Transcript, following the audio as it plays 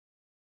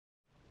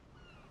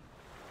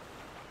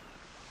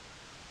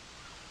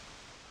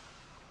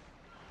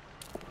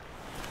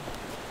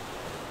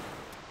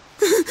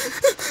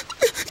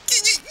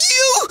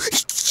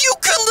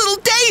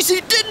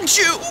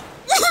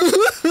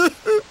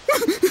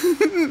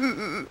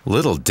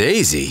Little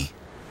Daisy?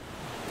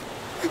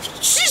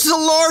 She's the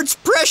Lord's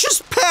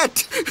precious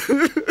pet!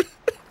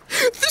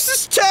 This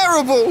is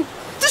terrible!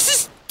 This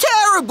is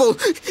terrible!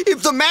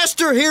 If the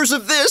Master hears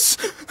of this...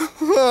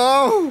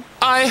 Oh...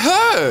 I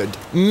heard,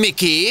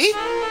 Mickey.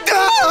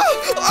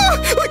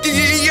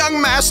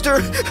 Young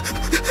Master!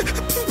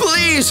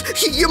 Please,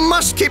 you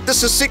must keep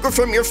this a secret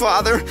from your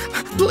father.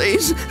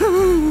 Please.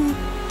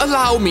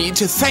 Allow me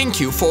to thank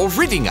you for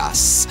ridding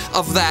us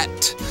of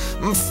that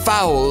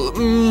foul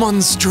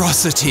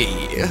monstrosity.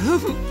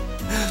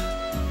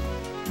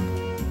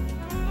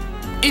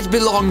 It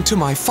belonged to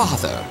my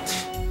father,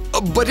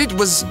 but it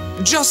was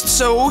just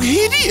so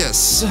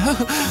hideous.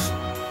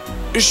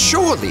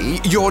 Surely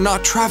you're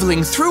not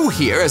traveling through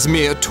here as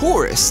mere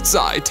tourists,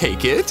 I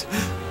take it.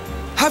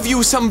 Have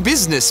you some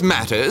business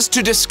matters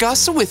to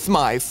discuss with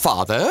my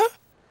father?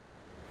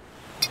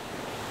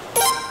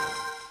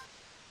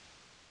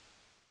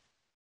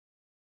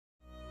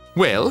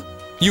 Well,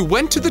 you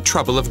went to the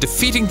trouble of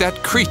defeating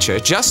that creature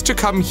just to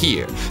come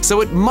here,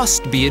 so it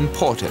must be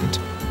important.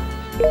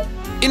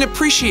 In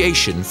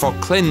appreciation for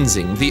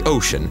cleansing the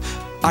ocean,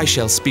 I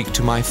shall speak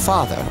to my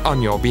father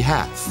on your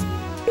behalf.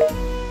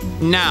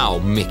 Now,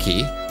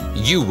 Mickey,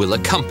 you will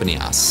accompany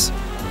us.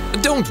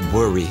 Don't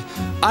worry,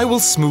 I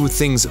will smooth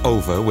things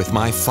over with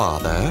my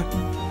father.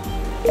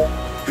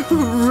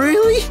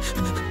 Really?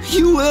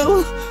 You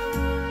will?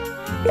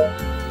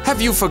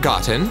 Have you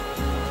forgotten?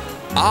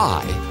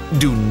 I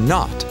do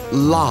not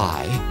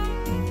lie.